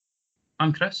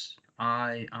I'm Chris.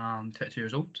 I am 22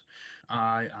 years old.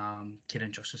 I am care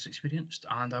and justice experienced,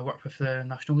 and I work with the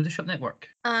National Leadership Network.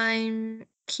 I'm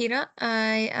Kira.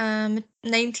 I am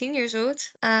 19 years old.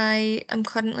 I am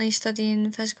currently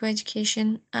studying physical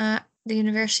education at the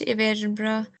University of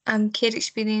Edinburgh. I'm care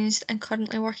experienced and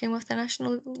currently working with the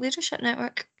National Leadership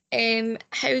Network.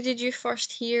 How did you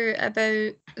first hear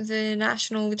about the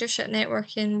National Leadership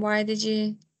Network and why did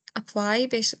you apply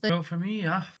basically? Well, for me,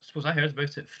 I suppose I heard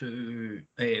about it through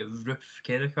Ruth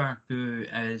Kerricker, who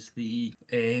is the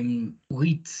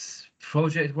lead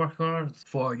project worker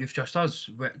for Youth Just Us,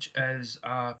 which is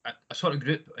a sort of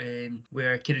group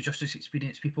where care and justice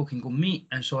experienced people can go meet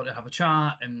and sort of have a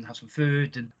chat and have some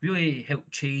food and really help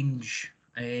change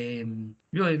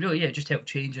really, yeah, just help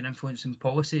change and influencing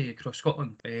policy across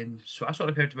Scotland. So I sort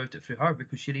of heard about it through her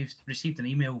because she received an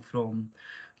email from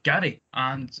Gary,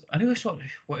 and I really sort of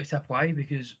wanted to apply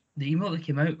because the email that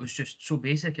came out was just so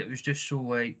basic. It was just so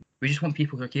like, we just want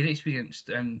people who are care experienced,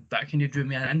 and that kind of drew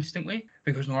me in instantly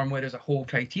because normally there's a whole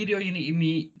criteria you need to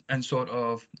meet, and sort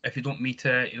of if you don't meet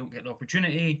it, you don't get the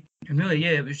opportunity. And really,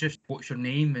 yeah, it was just what's your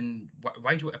name and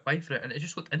why do you want to apply for it, and it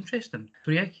just looked interesting. So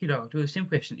yeah, Kira, I'll do the same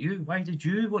question to you. Why did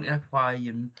you want to apply,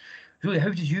 and really, how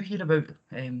did you hear about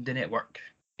the network?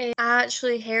 I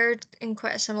actually heard in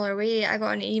quite a similar way. I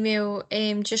got an email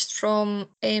just from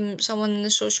someone in the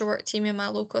social work team in my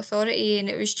local authority, and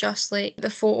it was just like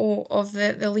the photo of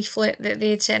the leaflet that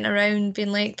they had sent around,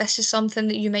 being like, "This is something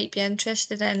that you might be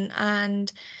interested in."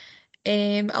 And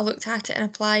I looked at it and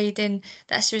applied, and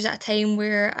this was at a time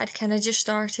where I'd kind of just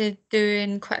started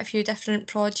doing quite a few different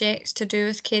projects to do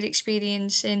with care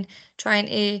experience and trying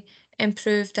to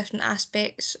improve different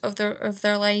aspects of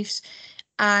their lives.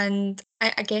 And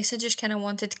I guess I just kind of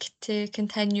wanted to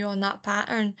continue on that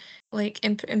pattern, like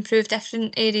improve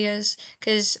different areas,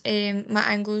 because my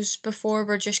angles before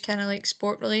were just kind of like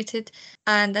sport related,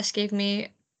 and this gave me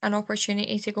an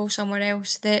opportunity to go somewhere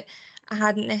else that I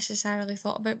hadn't necessarily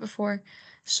thought about before.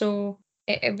 So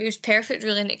it was perfect,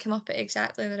 really, and it came up at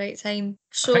exactly the right time.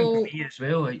 I think for So me as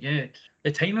well, like yeah,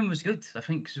 the timing was good. I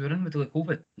think because we were in the middle of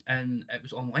COVID and it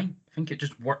was online. I think it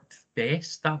just worked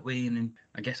best that way, and then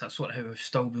I guess that's sort of how we've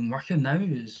still been working now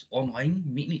is online,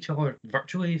 meeting each other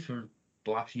virtually for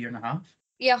the last year and a half.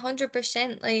 yeah,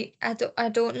 100%. Like I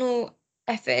don't know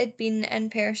if it had been in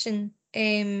person,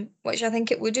 which I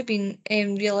think it would have been,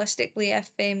 realistically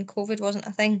if COVID wasn't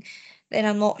a thing, then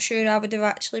I'm not sure I would have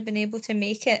actually been able to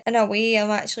make it. In a way,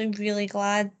 I'm actually really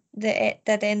glad that it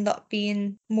did end up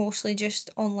being mostly just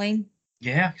online.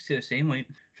 Yeah, I can say the same. Like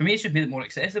for me, it's just made it more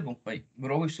accessible. Like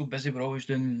we're always so busy, we're always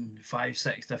doing five,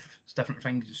 six different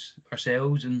things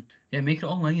ourselves, and yeah, make it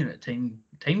online at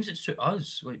times it suit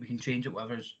us. Like we can change it,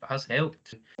 whatever has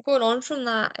helped. Going on from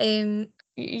that,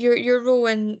 your role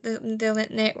in the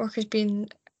network has been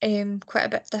quite a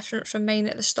bit different from mine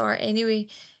at the start anyway.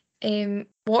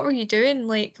 What were you doing?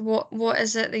 Like, what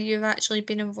is it that you've actually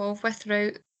been involved with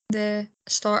throughout the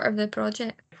start of the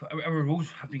project? Our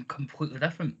roles have been completely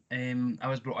different. I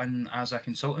was brought in as a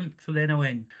consultant for the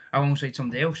NLN alongside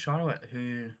somebody else, Charlotte,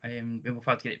 who we both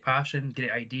had great passion,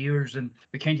 great ideas, and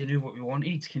we kind of knew what we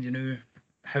wanted, kind of knew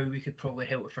how we could probably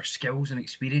help with our skills and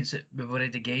experience that we've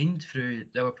already gained through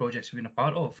the other projects we've been a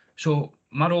part of. So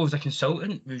my role as a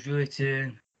consultant was really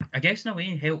to, I guess, in a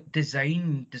way, help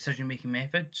design decision-making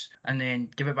methods and then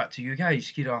give it back to you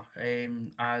guys, Kira,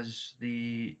 as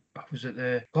the was it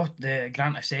the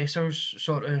grant assessors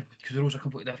sort of, because the roles are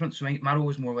completely different. So my role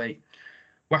was more like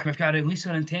working with Gary and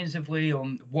Lisa intensively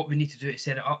on what we need to do to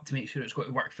set it up to make sure it's going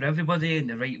to work for everybody in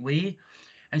the right way.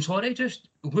 And so I just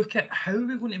look at how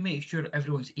we're going to make sure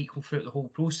everyone's equal throughout the whole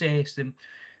process, and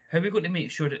how we're going to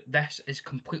make sure that this is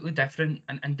completely different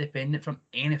and independent from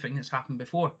anything that's happened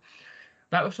before.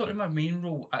 That was sort of my main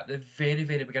role at the very,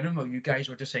 very beginning while you guys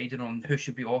were deciding on who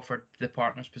should be offered the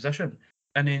partner's position.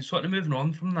 And then sort of moving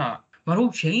on from that, my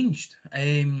role changed.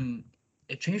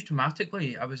 It changed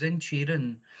dramatically. I was in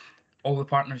chairing all the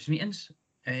partners' meetings,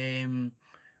 um,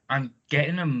 and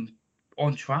getting them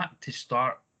on track to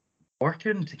start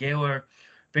working together,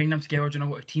 bringing them together, doing a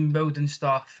lot of team building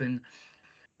stuff, and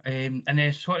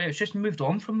then sort of it's just moved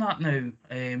on from that now.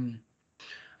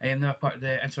 I am now part of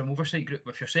the interim oversight group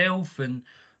with yourself and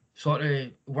sort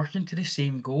of working to the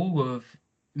same goal of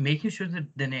making sure that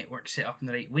the network's set up in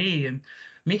the right way and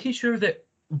making sure that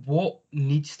what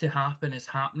needs to happen is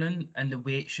happening and the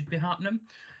way it should be happening,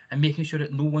 and making sure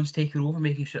that no one's taking over,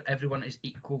 making sure everyone is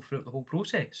equal throughout the whole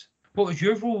process. What was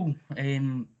your role at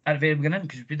the very beginning?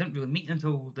 Because we didn't really meet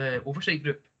until the oversight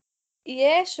group.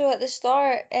 Yeah, so at the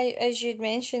start, as you'd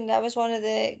mentioned, I was one of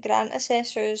the grant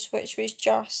assessors, which was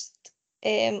just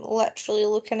literally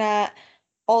looking at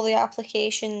all the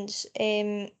applications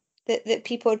that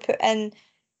people had put in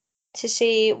to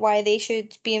say why they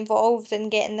should be involved in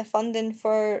getting the funding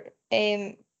for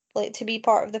like to be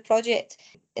part of the project.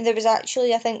 And there was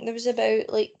actually, I think there was about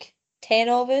like 10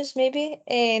 of us maybe,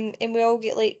 and we all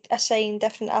get like assigned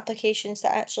different applications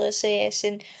to actually assess,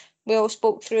 and we all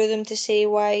spoke through them to say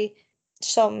why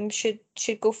some should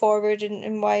go forward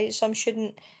and why some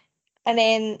shouldn't. And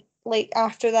then like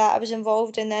after that I was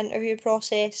involved in the interview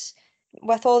process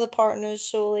with all the partners,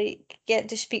 so like getting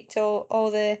to speak to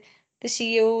all the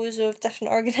CEOs of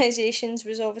different organizations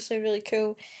was obviously really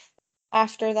cool.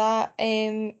 After that,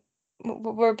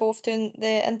 we're both doing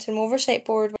the interim oversight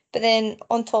board, but then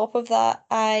on top of that,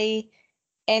 I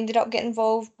ended up getting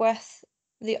involved with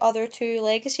the other two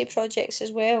legacy projects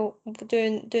as well,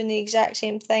 doing the exact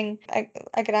same thing,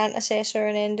 a grant assessor,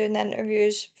 and then doing the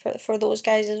interviews for those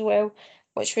guys as well,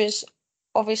 which was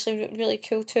obviously really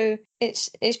cool too.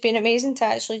 It's been amazing to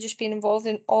actually just be involved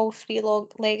in all three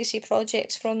legacy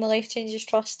projects from the Life Changes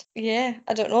Trust. Yeah,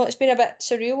 I don't know. It's been a bit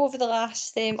surreal over the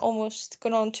last almost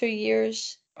going on 2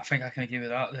 years. I think I can agree with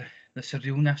that. The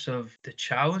surrealness of the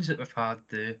challenge that we've had,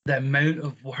 the amount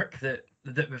of work that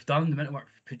we've done, the amount of work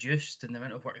we've produced, and the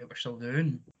amount of work that we're still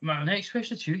doing. My next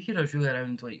question to you here is really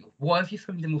around like, what have you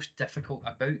found the most difficult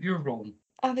about your role?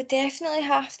 I would definitely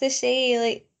have to say,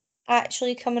 like,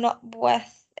 actually coming up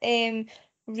with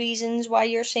reasons why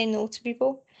you're saying no to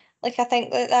people. Like, I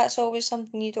think that that's always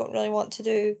something you don't really want to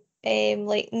do.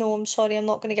 Like, no, I'm sorry, I'm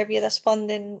not going to give you this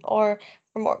funding, or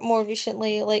more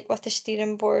recently, like with the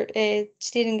steering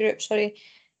group, sorry,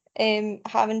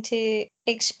 having to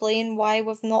explain why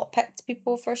we've not picked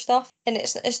people for stuff. And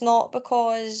it's not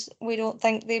because we don't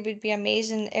think they would be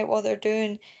amazing at what they're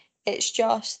doing. It's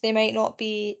just they might not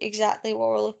be exactly what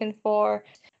we're looking for.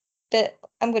 But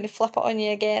I'm going to flip it on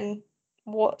you again.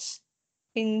 What's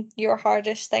been your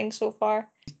hardest thing so far?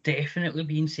 Definitely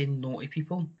been saying no to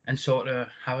people and sort of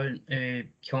having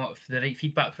come up with the right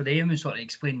feedback for them and sort of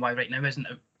explain why right now isn't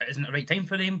the right time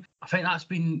for them. I think that's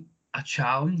been a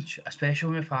challenge, especially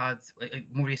when we've had like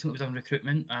more recently it was on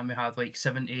recruitment and we had like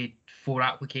 74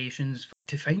 applications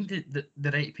to find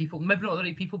the right people, maybe not the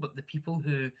right people, but the people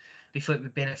who they feel like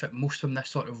would benefit most from this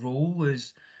sort of role.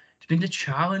 It's been the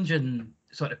challenging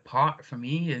sort of part for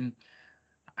me, and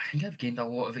I think I've gained a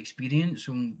lot of experience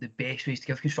on the best ways to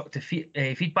give constructive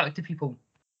feedback to people.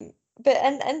 But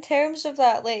in terms of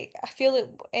that, like I feel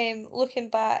like looking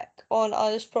back on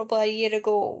us probably a year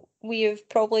ago, we have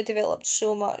probably developed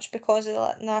so much because of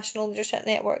that National Leadership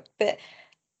Network. But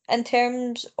in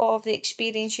terms of the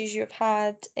experiences you've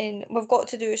had, and we've got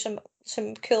to do some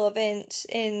cool events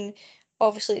in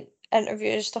obviously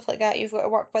interviews, stuff like that. You've got to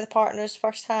work with the partners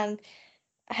firsthand.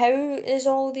 How has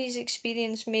all these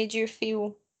experience made you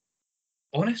feel?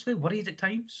 Honestly, worried at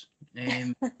times,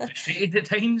 frustrated at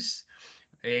times,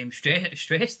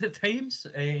 stressed at times.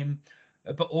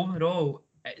 But overall,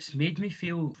 it's made me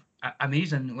feel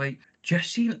amazing. Like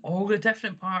just seeing all the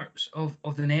different parts of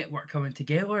the network coming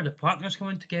together, the partners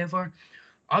coming together,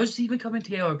 us even coming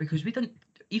together because we didn't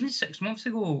even 6 months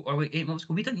ago or like 8 months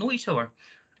ago, we didn't know each other.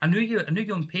 I knew you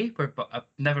on paper, but I've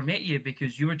never met you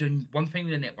because you were doing one thing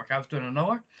with the network, I was doing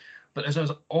another. But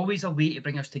there's always a way to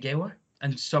bring us together.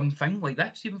 And something like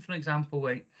this, even for example,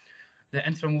 like the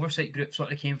interim oversight group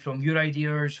sort of came from your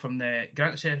ideas, from the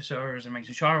grant assessors and Mike's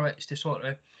and Charlotte's to sort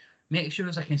of make sure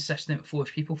there's a consistent flow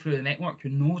of people through the network who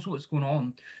knows what's going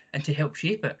on and to help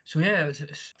shape it. So yeah, I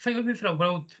think we've been for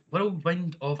a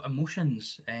whirlwind of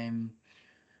emotions.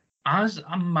 As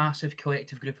a massive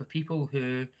collective group of people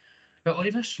who, well, or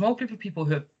even a small group of people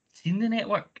who have seen the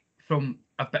network from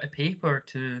a bit of paper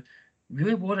to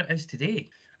really what it is today.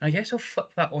 And I guess I'll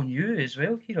flip that on you as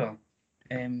well, Kira.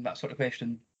 That sort of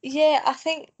question. Yeah, I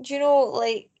think, do you know,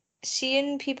 like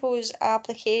seeing people's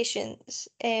applications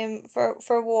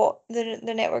for what the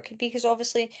network could be, because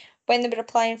obviously when they were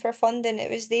applying for funding, it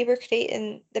was they were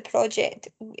creating the project.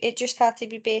 It just had to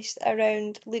be based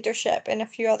around leadership and a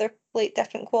few other like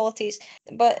different qualities.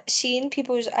 But seeing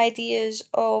people's ideas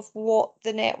of what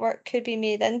the network could be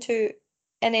made into,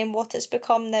 and then what it's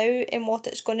become now and what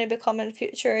it's going to become in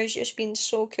future has just been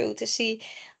so cool to see.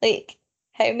 Like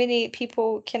how many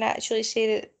people can actually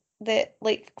say that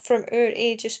like from our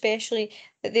age especially,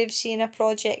 that they've seen a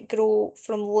project grow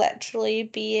from literally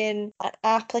being an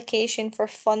application for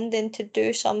funding to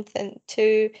do something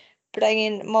to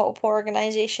bringing multiple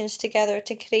organizations together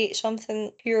to create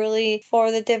something purely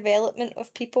for the development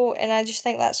of people. And I just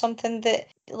think that's something that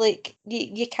like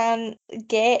you can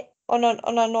get on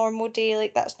a normal day.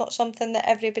 Like that's not something that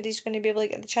everybody's going to be able to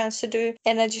get the chance to do,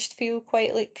 and I just feel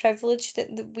quite like privileged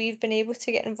that we've been able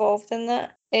to get involved in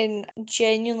that. and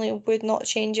genuinely would not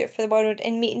change it for the world.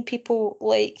 And meeting people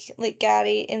like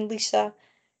Gary and Lisa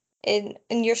and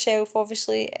yourself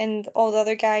obviously and all the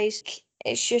other guys,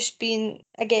 it's just been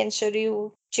again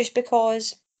surreal just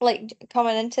because like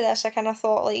coming into this I kind of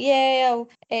thought like yeah I'll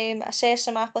assess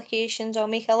some applications, I'll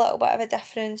make a little bit of a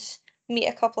difference, meet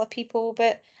a couple of people,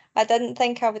 but I didn't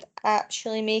think I would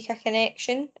actually make a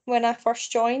connection when I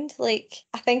first joined. Like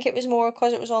I think it was more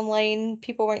because it was online,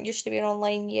 people weren't used to being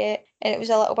online yet and it was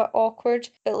a little bit awkward,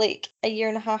 but like a year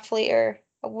and a half later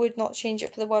I would not change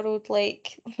it for the world.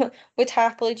 Like would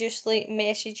happily just like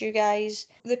message you guys.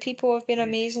 The people have been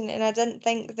amazing, and I didn't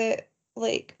think that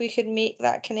like we could make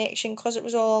that connection because it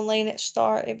was all online at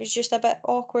start. It was just a bit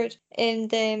awkward,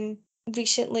 and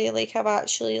recently like I've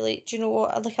actually like do you know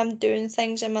what like I'm doing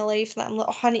things in my life that I'm like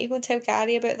oh I need to go and tell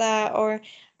Gary about that or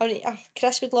oh,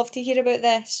 Chris would love to hear about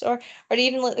this or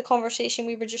even like the conversation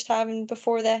we were just having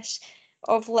before this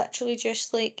of literally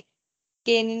just like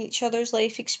gaining each other's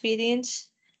life experience,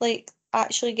 like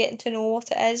actually getting to know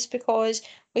what it is because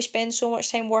we spend so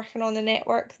much time working on the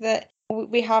network that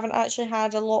we haven't actually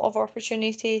had a lot of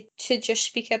opportunity to just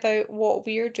speak about what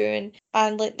we're doing,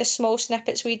 and like the small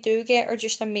snippets we do get are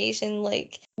just amazing.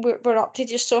 Like we're up to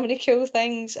just so many cool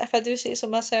things if I do say so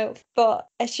myself, but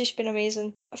it's just been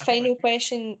amazing. A I think final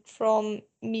question from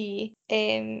me,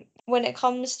 when it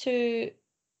comes to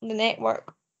the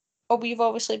network, oh, we've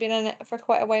obviously been in it for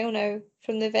quite a while now,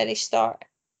 from the very start.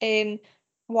 Um,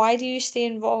 why do you stay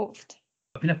involved?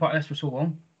 I've been a part of this for so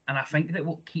long, and I think that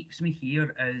what keeps me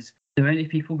here is the amount of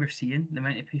people we're seeing, the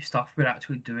amount of stuff we're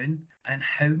actually doing, and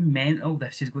how mental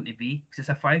this is going to be. Because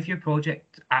it's a 5-year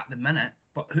project at the minute,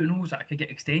 but who knows, that could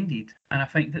get extended. And I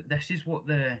think that this is what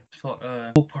the sort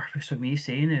of whole purpose of me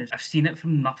saying is I've seen it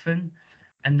from nothing.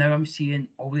 And now I'm seeing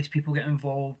all these people get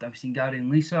involved. I've seen Gary and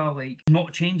Lisa, like,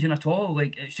 not changing at all.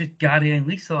 Like, it's just Gary and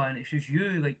Lisa, and it's just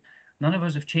you. Like, none of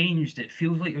us have changed. It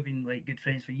feels like we've been, like, good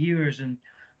friends for years, and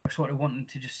we're sort of wanting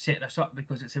to just set this up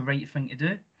because it's the right thing to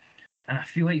do. And I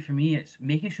feel like for me, it's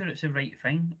making sure it's the right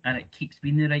thing and it keeps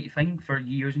being the right thing for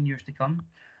years and years to come.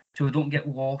 So we don't get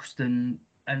lost in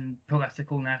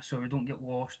politicalness, or we don't get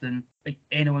lost in like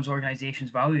anyone's organisation's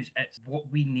values. It's what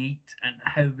we need and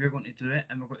how we're going to do it,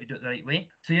 and we're going to do it the right way.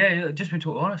 So yeah, just being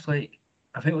totally honest, like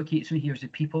I think what keeps me here is the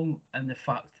people and the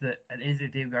fact that at the end of the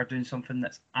day we are doing something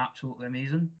that's absolutely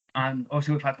amazing. And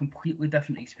also we've had completely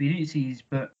different experiences,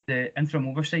 but the interim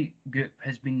oversight group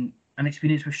has been an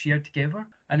experience we've shared together.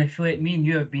 And I feel like me and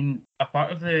you have been a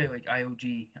part of the like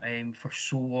ILG for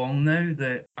so long now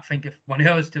that I think if one of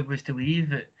us was to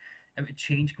leave, it would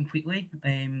change completely.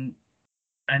 And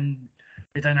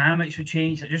the dynamics would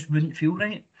change. It just wouldn't feel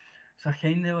right. So I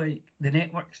kind of like the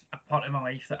network's a part of my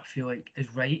life that I feel like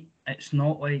is right. It's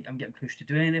not like I'm getting pushed to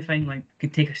do anything. Like I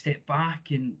can take a step back,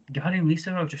 and Gary and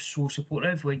Lisa are just so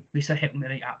supportive. Like Lisa helped me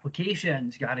write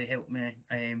applications. Gary helped me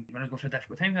when I was going through a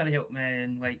difficult time. Gary helped me,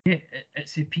 and like yeah,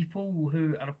 it's the people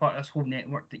who are a part of this whole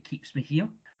network that keeps me here.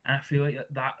 And I feel like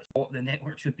that's what the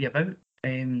network should be about.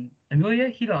 And really, yeah,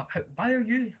 Hira, why are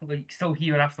you like still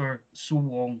here after so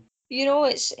long? You know,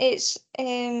 it's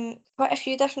quite a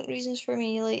few different reasons for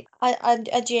me. Like I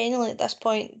genuinely at this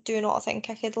point do not think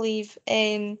I could leave.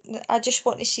 I just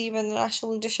want to see where the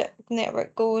National Leadership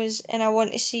Network goes, and I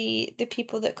want to see the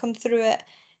people that come through it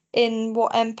and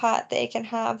what impact that it can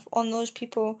have on those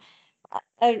people.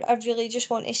 I really just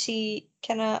want to see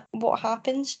kind of what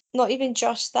happens. Not even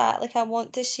just that, like I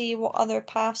want to see what other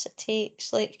paths it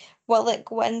takes. Like will it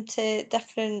go into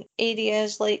different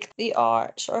areas like the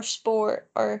arts or sport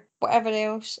or whatever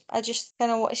else. I just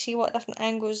kind of want to see what different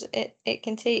angles it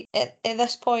can take. At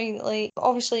this point, like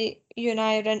obviously you and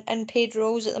I are in paid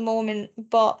roles at the moment,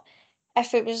 but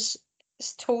if it was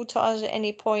told to us at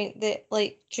any point that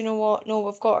like do you know what, no,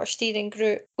 we've got our steering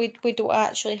group, we don't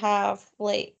actually have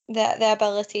like the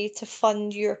ability to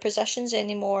fund your positions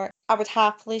anymore, I would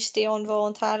happily stay on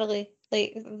voluntarily.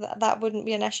 Like that wouldn't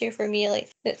be an issue for me.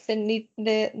 Like the need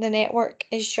the network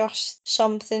is just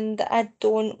something that I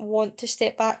don't want to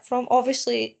step back from.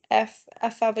 Obviously if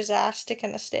I was asked to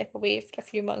kind of step away for a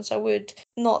few months I would.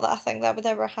 Not that I think that would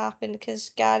ever happen because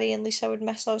Gary and Lisa would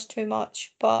miss us too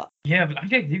much, but Yeah, but I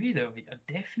agree with you though. Like,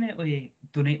 I definitely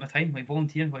donate my time, like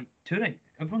volunteering, like touring.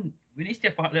 Everyone, we need to be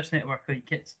a part of this network.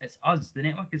 Like it's us. The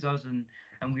network is us, and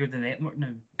we're the network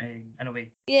now. In a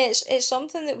way. yeah, it's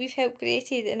something that we've helped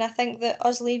created, and I think that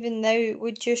us leaving now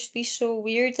would just be so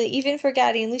weird. Like even for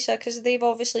Gary and Lisa, because they've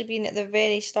obviously been at the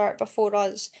very start before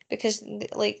us, because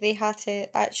like they had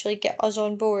to actually get us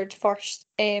on board first,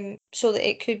 so that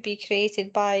it could be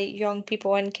created by young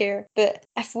people in care. But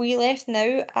if we left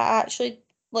now, I actually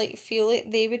like feel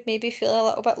like they would maybe feel a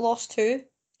little bit lost too.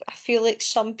 I feel like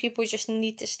some people just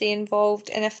need to stay involved,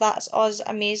 and if that's us,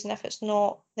 amazing. If it's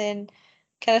not, then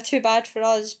kind of too bad for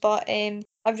us. But I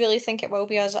really think it will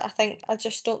be us. I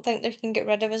just don't think they can get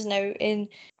rid of us now, and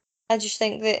I just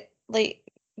think that like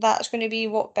that's going to be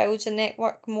what builds a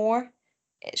network more.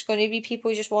 It's going to be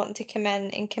people just wanting to come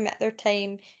in and commit their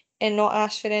time and not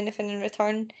ask for anything in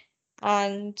return,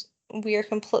 and we are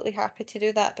completely happy to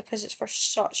do that because it's for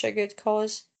such a good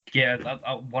cause. Yeah,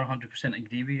 I 100%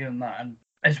 agree with you on that. And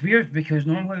it's weird because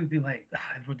normally we'd be like,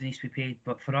 everybody needs to be paid.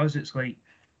 But for us, it's like,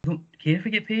 we don't care if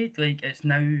we get paid. Like, it's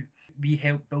now we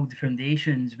help build the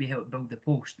foundations, we help build the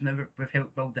post, now we've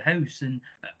helped build the house. And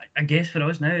I guess for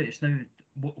us now, it's now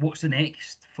what's the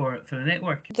next for the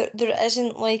network? There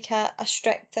isn't like a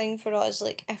strict thing for us.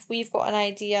 Like if we've got an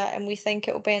idea and we think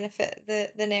it will benefit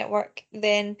the network,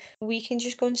 then we can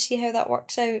just go and see how that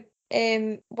works out.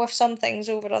 With some things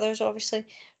over others, obviously.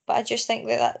 But I just think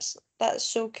that that's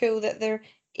so cool that they're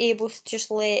able to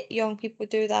just let young people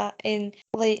do that, and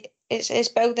like it's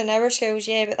building our skills,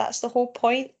 yeah, but that's the whole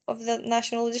point of the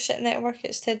National Leadership Network.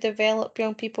 It's to develop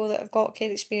young people that have got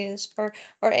care experience, or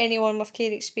anyone with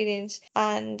care experience.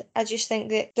 And I just think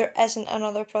that there isn't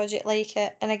another project like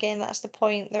it. And again, that's the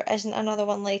point. There isn't another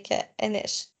one like it, and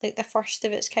it's like the first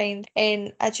of its kind.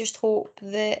 And I just hope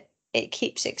that it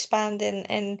keeps expanding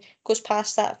and goes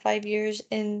past that 5 years,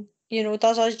 and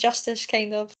does us justice,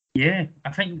 kind of. Yeah,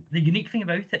 I think the unique thing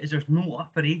about it is there's no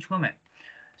upper age limit.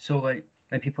 So like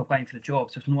when people applying for the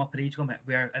jobs, there's no upper age limit.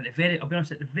 Where I'll be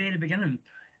honest, at the very beginning,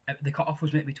 the cut-off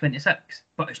was meant to be 26,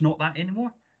 but it's not that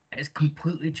anymore. It's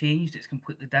completely changed. It's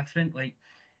completely different. Like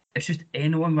it's just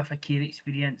anyone with a care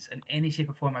experience in any shape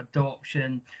or form,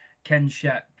 adoption,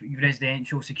 kinship,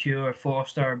 residential, secure,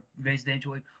 foster,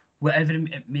 residential, like, whatever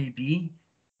it may be,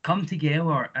 come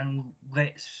together and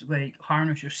let's like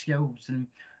harness your skills. And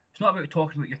it's not about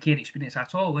talking about your care experience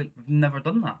at all. Like we've never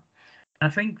done that. I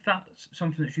think that's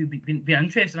something that should be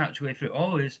interesting actually through it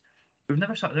all is we've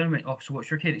never sat down and went, oh, so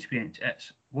what's your care experience?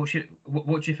 It's what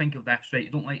do you think of this? Right, you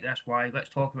don't like this, why? Let's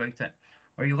talk about it.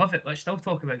 Or you love it, let's still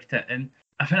talk about it. And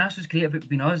I think that's what's great about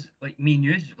being us, like me and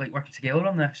you, like working together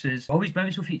on this, is always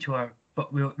bounce off each other,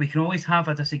 but we can always have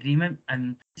a disagreement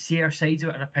and see our sides of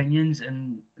our opinions.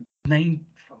 And I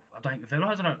don't think we've ever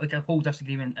had like a whole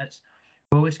disagreement. It's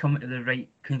we always come to the right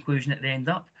conclusion at the end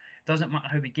up. Doesn't matter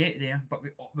how we get there, but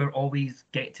we're always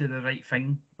get to the right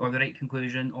thing or the right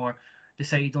conclusion or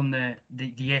decide on the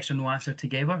yes or no answer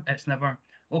together. It's never,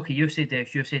 okay, you said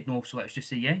yes, you said no, so let's just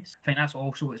say yes. I think that's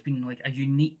also what's been like a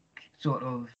unique sort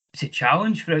of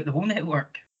challenge throughout the whole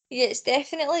network. Yeah, it's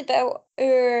definitely built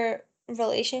our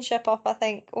relationship up, I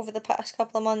think, over the past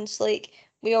couple of months. Like,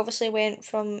 we obviously went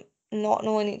from not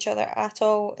knowing each other at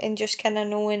all and just kind of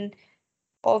knowing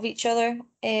of each other.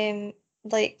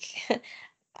 Like,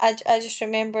 I just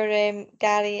remember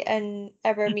Gary in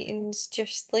our meetings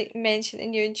just like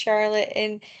mentioning you and Charlotte,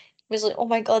 and was like, oh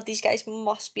my God, these guys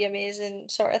must be amazing,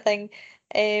 sort of thing.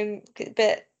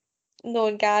 But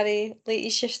knowing Gary, like,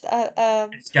 he's just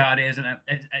It's Gary, isn't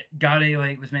it? Gary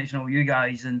like was mentioning all you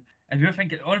guys, and we were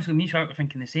thinking, honestly, me and Charlotte were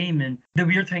thinking the same. And the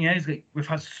weird thing is, like, we've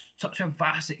had such a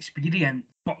vast experience,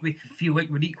 but we feel like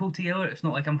we're equal together. It's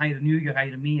not like I'm hiring you, you're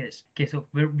hiring me. It's okay, so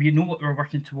we know what we're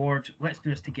working towards. Let's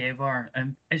do this together.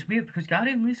 And it's weird because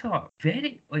Gary and Lisa are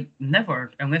very like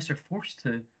never, unless they're forced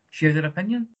to, share their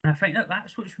opinion. And I think that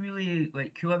that's what's really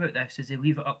like cool about this is they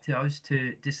leave it up to us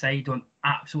to decide on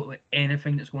absolutely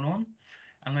anything that's going on.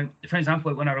 And like for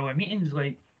example, like when our meetings,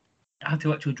 like I had to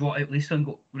literally draw out Lisa and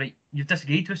go, right, you've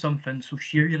disagreed with something, so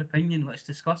share your opinion, let's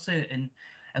discuss it, and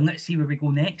let's see where we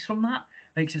go next from that.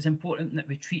 Like, it's important that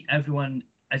we treat everyone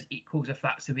as equals if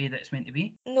that's the way that it's meant to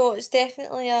be. No, it's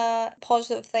definitely a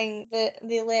positive thing that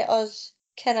they let us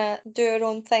kind of do our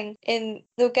own thing, and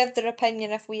they'll give their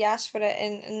opinion if we ask for it,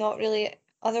 and not really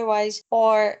otherwise,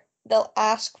 or they'll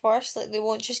ask first. Like, they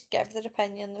won't just give their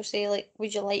opinion, they'll say like,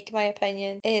 would you like my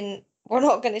opinion? And we're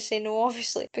not going to say no,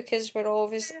 obviously, because we're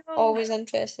always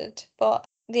interested, but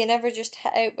they never just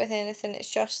hit out with anything. It's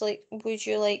just like, would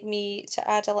you like me to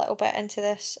add a little bit into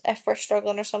this if we're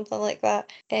struggling or something like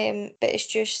that? But it's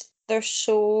just they're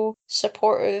so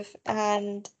supportive,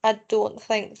 and I don't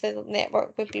think the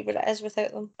network would be what it is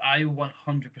without them. I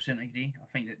 100% agree. I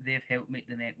think that they've helped make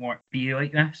the network be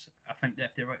like this. I think that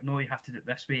if they were like, no, you have to do it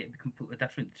this way, it'd be completely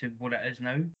different to what it is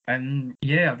now. And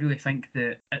yeah, I really think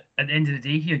that at the end of the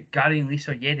day here, Gary and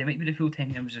Lisa, yeah, they might be the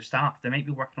full-time members of staff. They might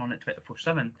be working on it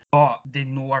 24/7, but they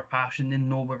know our passion, they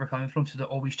know where we're coming from, so they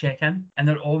always check in. And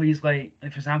they're always like for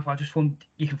example,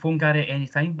 you can phone Gary at any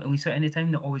time, and Lisa at any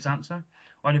time, they always answer.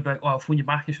 Or about, oh, I'll phone you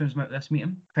back as soon as I'm out of this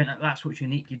meeting. I think that's what's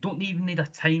unique. You don't even need a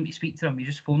time to speak to them. You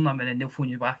just phone them and then they'll phone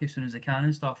you back as soon as they can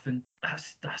and stuff. And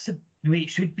that's the way it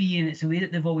should be, and it's the way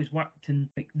that they've always worked, and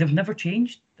like they've never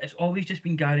changed. It's always just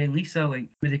been Gary and Lisa, like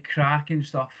with the crack and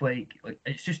stuff. Like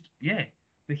it's just, yeah,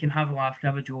 we can have a laugh, can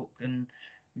have a joke, and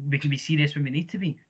we can be serious when we need to be.